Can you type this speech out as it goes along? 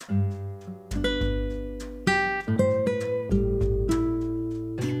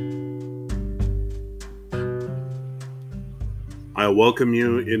I welcome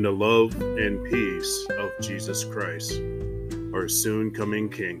you in the love and peace of Jesus Christ, our soon coming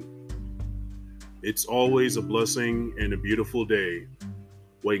King. It's always a blessing and a beautiful day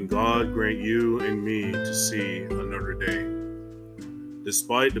when God grant you and me to see another day.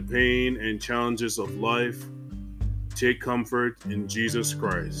 Despite the pain and challenges of life, take comfort in Jesus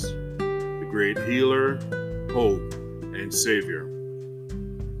Christ, the great healer, hope, and Savior.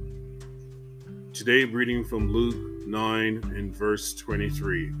 Today, reading from Luke 9 and verse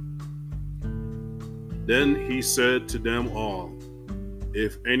 23. Then he said to them all,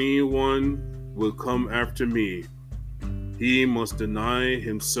 "If anyone will come after me, he must deny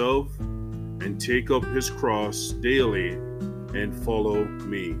himself and take up his cross daily and follow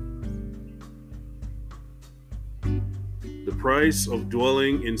me." The price of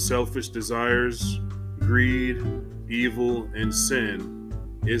dwelling in selfish desires, greed, evil, and sin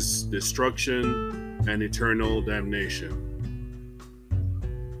is destruction and eternal damnation.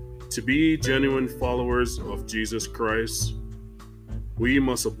 To be genuine followers of Jesus Christ, we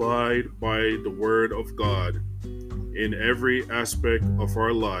must abide by the Word of God in every aspect of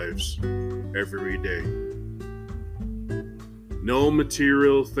our lives, every day. No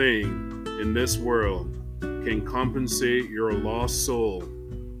material thing in this world can compensate your lost soul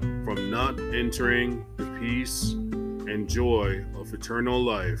from not entering the peace and joy of eternal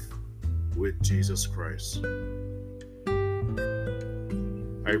life with Jesus Christ.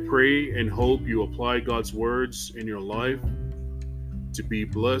 I pray and hope you apply God's words in your life to be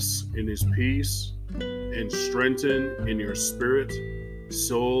blessed in His peace and strengthened in your spirit,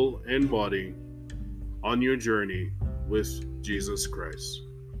 soul, and body on your journey with Jesus Christ.